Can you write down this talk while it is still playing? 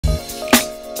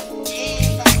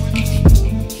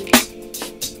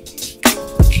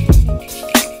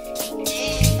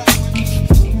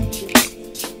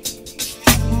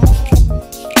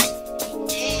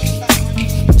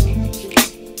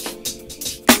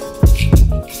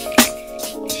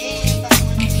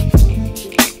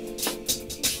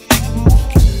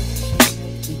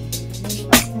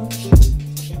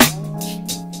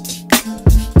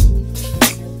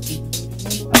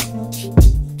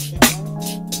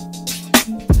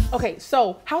Okay,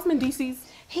 so how's Mendeecees?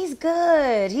 He's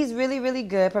good. He's really, really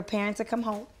good. Preparing to come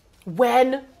home.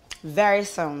 When? Very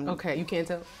soon. Okay, you can't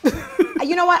tell.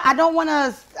 You know what? I don't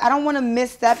want to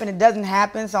misstep and it doesn't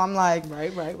happen. So I'm like,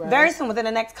 right. Very soon, within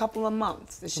the next couple of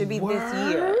months. It should be this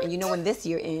year. And you know when this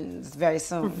year ends, very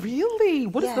soon. Really?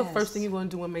 What is the first thing you're going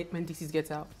to do when Mendeecees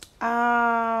gets out?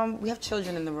 We have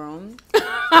children in the room.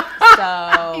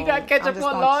 So you got to catch up on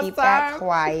lost lost keep time. that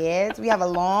quiet. We have a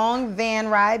long van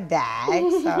ride back.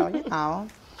 So, you know.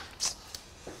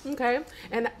 Okay.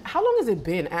 And how long has it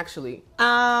been, actually?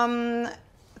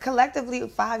 Collectively,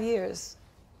 5 years.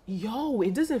 Yo,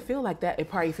 it doesn't feel like that. It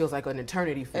probably feels like an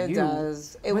eternity for you. It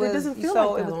does. It doesn't feel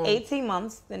like that long. 18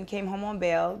 months, then came home on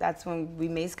bail. That's when we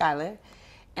made Skylar.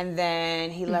 And then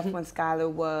he left when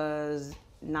Skylar was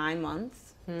 9 months.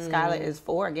 Skylar is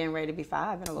 4, getting ready to be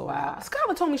 5 in a little while.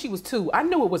 Skylar told me she was 2. I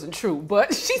knew it wasn't true,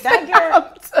 but she that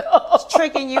girl's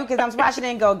tricking you because I'm surprised she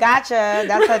didn't go, gotcha,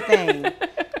 that's her thing.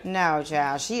 No,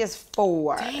 child, she is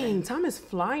 4. Dang, time is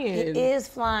flying. It is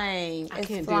flying.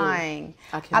 It's flying.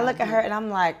 I look at her and I'm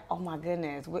like, oh my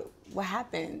goodness, what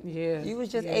happened? Yeah. You was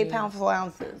just 8 pounds 4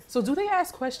 ounces. So do they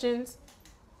ask questions?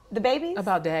 The babies?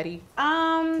 About daddy?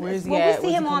 Where is he at? We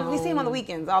see him on the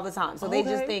weekends all the time. So they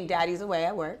just think daddy's away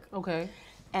at work. Okay.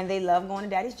 And they love going to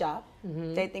daddy's job.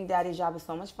 They think daddy's job is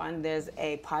so much fun. There's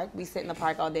a park. We sit in the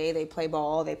park all day. They play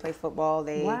ball. They play football.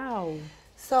 Wow.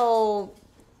 So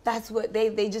that's what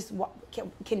they just,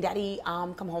 can daddy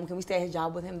come home? Can we stay at his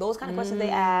job with him? Those kind of questions they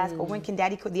ask. Or when can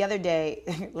daddy quit? The other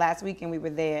day, last weekend we were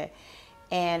there.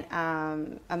 And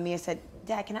Amir said,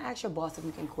 Dad, can I ask your boss if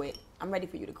you can quit? I'm ready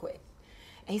for you to quit.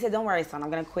 And he said, don't worry, son. I'm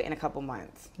going to quit in a couple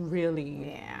months. Really?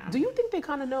 Yeah. Do you think they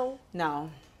kind of know? No.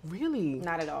 Really?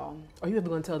 Not at all. Are you ever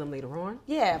going to tell them later on?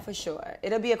 Yeah, for sure.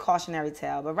 It'll be a cautionary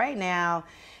tale. But right now,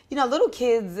 you know, little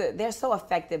kids, they're so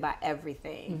affected by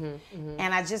everything.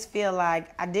 And I just feel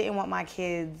like I didn't want my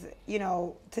kids, you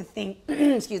know, to think,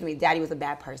 excuse me, daddy was a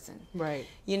bad person. Right.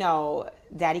 You know,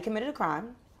 daddy committed a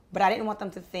crime, but I didn't want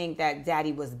them to think that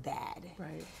daddy was bad.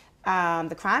 Right.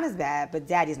 The crime is bad, but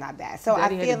daddy's not bad. So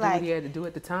daddy I feel like what he had to do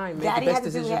at the time. Make daddy the best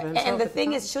had to decision for himself. and the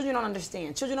thing is, children don't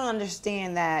understand. Children don't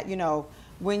understand that, you know,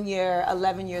 when you're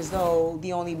 11 years old,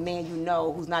 the only man you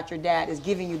know who's not your dad is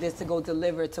giving you this to go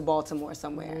deliver to Baltimore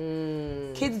somewhere.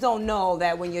 Kids don't know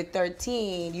that when you're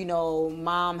 13, you know,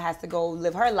 mom has to go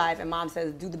live her life and mom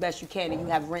says, do the best you can and you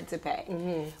have rent to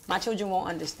pay. My children won't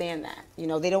understand that. You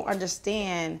know, they don't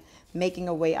understand making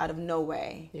a way out of no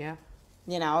way. Yeah.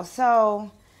 You know,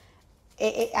 so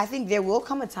I think there will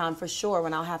come a time for sure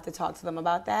when I'll have to talk to them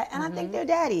about that. And I think their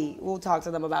daddy will talk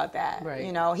to them about that. Right.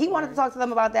 You know, he wanted to talk to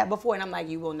them about that before. And I'm like,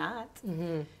 you will not.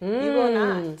 You will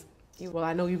not. Well,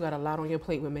 I know you got a lot on your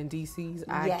plate with Mendeecees.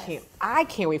 Yes. I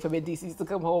can't wait for Mendeecees to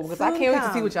come home because Soon I can't wait to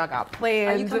come. see what y'all got planned.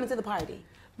 Are you coming to the party?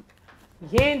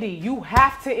 Yandy, you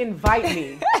have to invite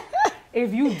me.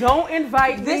 If you don't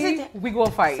invite me, we gonna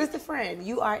fight. Sister friend,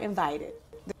 you are invited.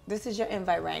 This is your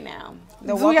invite right now.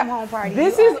 The welcome home party.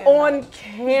 This is on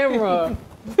camera.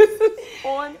 This is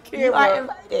on camera. You are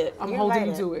invited. I'm holding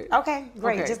you to it. Okay,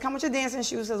 great. Just come with your dancing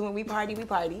shoes because when we party, we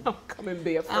party. I'm coming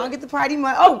barefoot. I don't get the party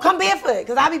money. Oh, come barefoot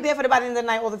because I'll be barefoot by the end of the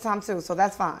night all the time too. So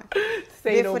that's fine.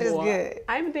 Say barefoot no more. is good.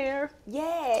 I'm there.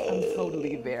 Yay. I'm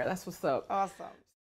totally there. That's what's up. Awesome.